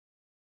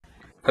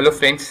Hello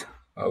friends,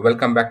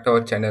 welcome back to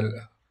our channel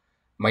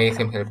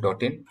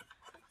mysmhelp.in.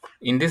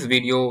 In this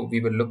video, we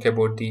will look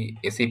about the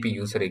SAP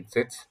user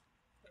exits.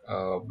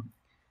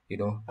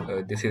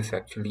 This is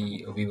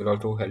actually, we will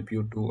also help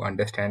you to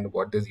understand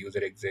what this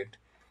user exit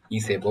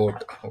is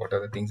about, what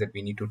are the things that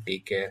we need to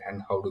take care,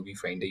 and how do we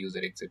find the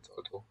user exits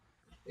also.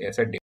 Yes,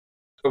 I did.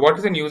 So what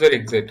is an user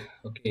exit?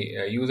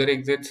 Okay, user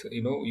exits,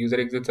 user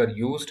exits are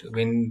used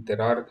when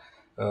there are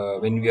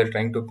when we are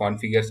trying to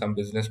configure some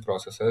business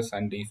processes,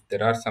 and if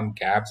there are some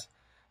gaps,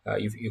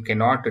 if you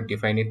cannot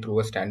define it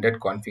through a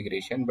standard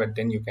configuration, but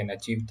then you can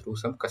achieve through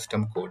some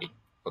custom coding.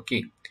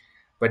 Okay,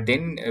 but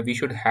then we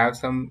should have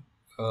some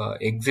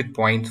exit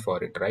points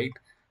for it, right?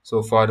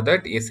 So for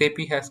that,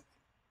 SAP has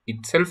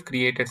itself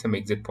created some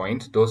exit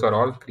points. Those are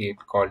all create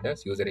called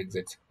as user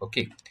exits.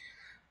 Okay,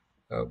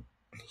 uh,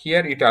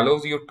 here it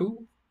allows you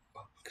to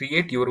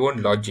create your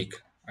own logic,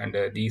 and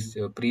these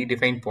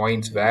predefined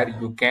points where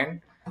you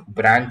can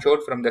branch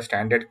out from the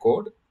standard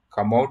code,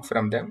 come out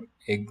from them,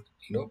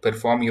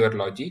 perform your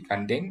logic,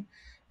 and then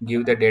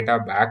give the data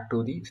back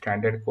to the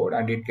standard code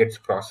and it gets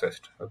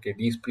processed. Okay,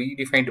 these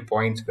predefined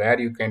points where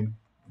you can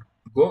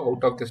go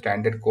out of the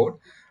standard code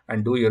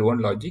and do your own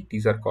logic,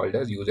 these are called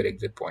as user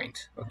exit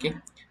points. Okay,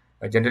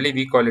 generally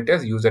we call it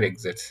as user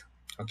exits.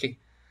 Okay,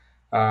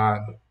 uh,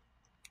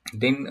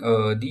 then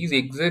these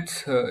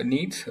exits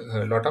needs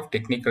a lot of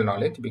technical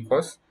knowledge,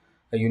 because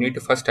you need to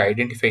first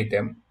identify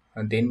them,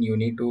 and then you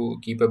need to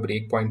keep a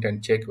breakpoint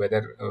and check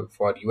whether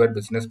for your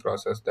business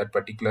process that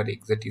particular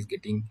exit is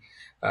getting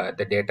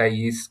the data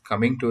is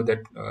coming to that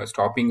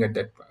stopping at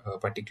that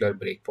particular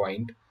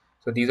breakpoint.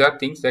 So these are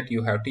things that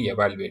you have to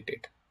evaluate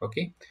it.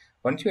 Okay,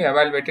 once you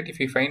evaluate it, if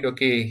you find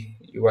okay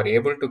you are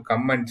able to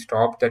come and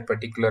stop that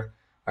particular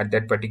at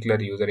that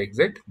particular user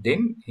exit,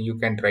 then you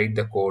can write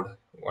the code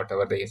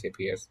whatever the SAP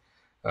has.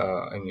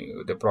 I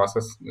mean, the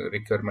process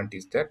requirement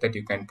is there that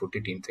you can put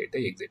it inside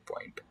the exit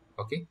point.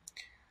 Okay,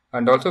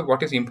 and also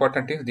what is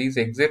important is these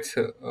exits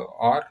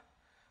are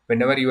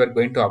whenever you are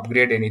going to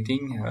upgrade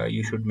anything,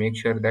 you should make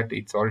sure that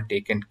it's all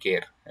taken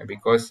care,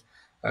 because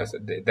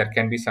there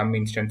can be some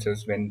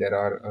instances when there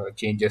are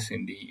changes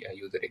in the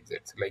user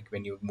exits, like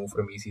when you move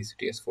from ECC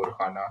to S4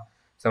 HANA,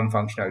 some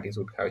functionalities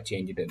would have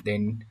changed, and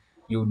then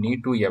you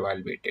need to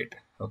evaluate it.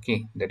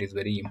 Okay, that is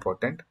very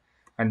important.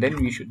 And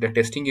then we should the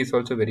testing is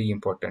also very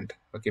important.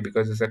 Okay,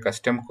 because it's a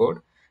custom code,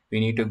 we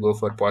need to go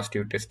for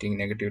positive testing,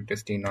 negative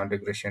testing,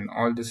 non-regression.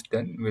 All this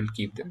done will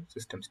keep the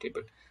system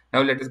stable.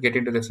 Now let us get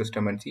into the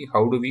system and see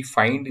how do we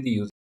find the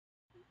user.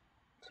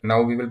 So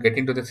now we will get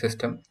into the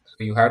system. So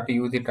you have to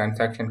use the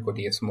transaction code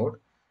yes mode.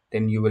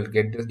 Then you will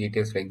get this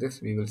details like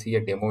this. We will see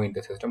a demo in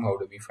the system. How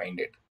do we find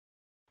it?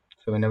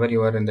 So whenever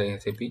you are in the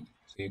SAP,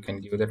 so you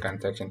can give the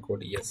transaction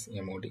code yes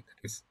mod, that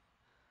is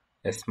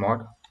S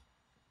mod.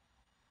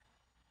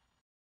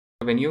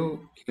 When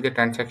you give the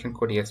transaction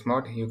code yes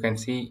mod, you can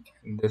see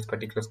this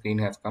particular screen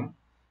has come.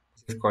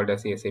 This is called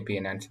as the SAP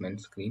enhancement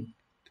screen.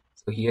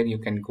 So here you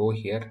can go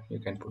here, you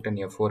can put an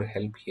F4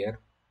 help here.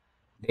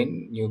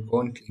 Then you go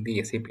and click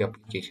the SAP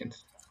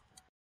applications.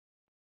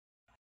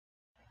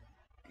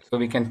 So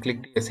we can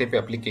click the SAP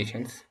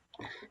applications.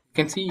 You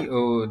can see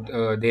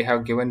they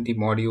have given the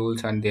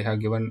modules, and they have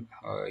given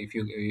if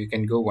you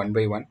can go one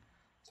by one.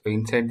 So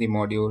inside the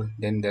module,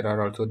 then there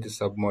are also the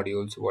sub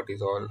modules. What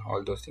is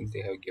all those things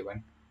they have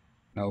given.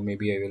 Now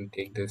maybe I will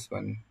take this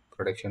one,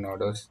 production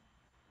orders.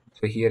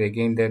 So here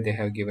again that they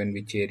have given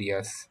which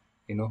areas,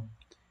 you know.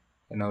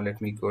 And now let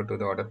me go to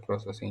the order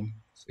processing.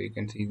 So you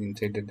can see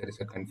inside that there is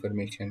a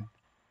confirmation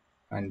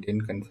and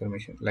then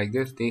confirmation. Like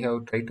this, they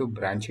have tried to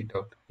branch it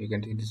out. You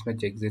can see this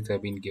much exits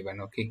have been given.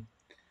 Okay.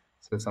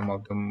 So some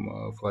of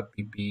them for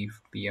PP,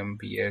 PM,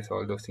 PS,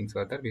 all those things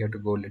are there. We have to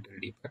go a little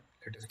deeper.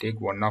 Let us take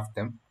one of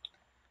them.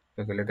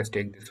 Okay, let us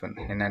take this one,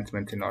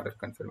 enhancements in order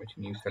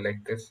confirmation. You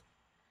select this.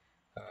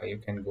 You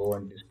can go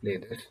and display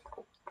this.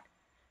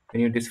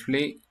 When you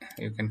display,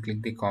 you can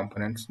click the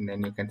components, and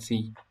then you can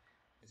see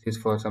this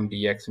is for some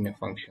DX in your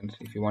functions.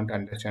 If you want to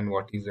understand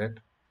what is that,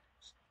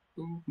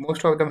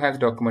 most of them has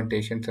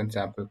documentations and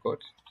sample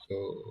codes.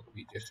 So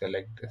we just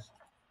select this.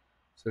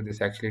 So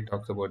this actually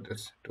talks about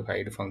this to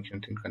hide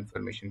functions in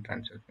confirmation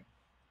transaction.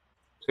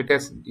 So it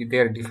has they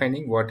are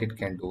defining what it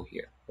can do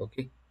here.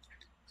 Okay.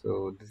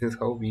 So this is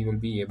how we will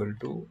be able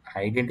to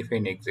identify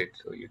an exit.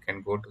 So you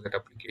can go to that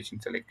application,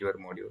 select your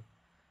module,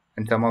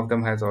 and some of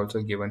them has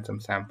also given some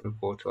sample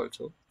codes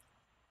also.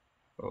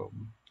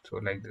 So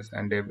like this,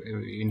 and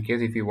in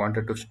case if you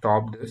wanted to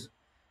stop this,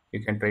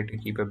 you can try to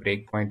keep a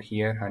breakpoint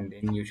here, and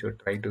then you should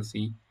try to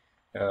see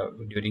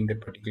during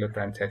that particular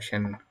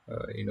transaction,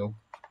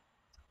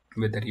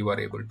 whether you are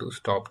able to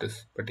stop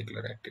this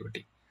particular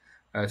activity.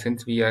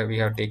 Since we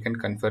have taken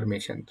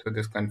confirmation, so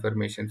this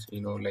confirmations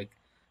like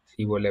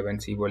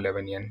CO11,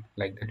 CO11N,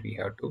 like that we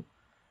have to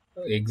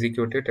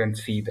execute it and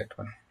see that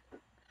one.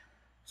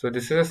 So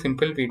this is a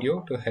simple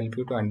video to help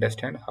you to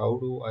understand how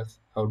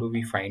do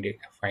we find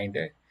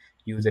a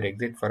user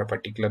exit for a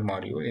particular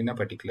module in a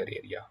particular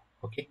area.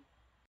 Okay.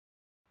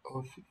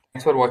 Oh,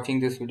 thanks for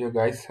watching this video,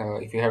 guys.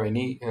 If you have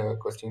any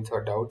questions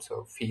or doubts,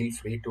 feel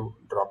free to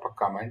drop a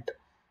comment.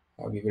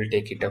 We will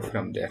take it up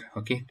from there.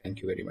 Okay,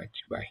 thank you very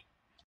much. Bye.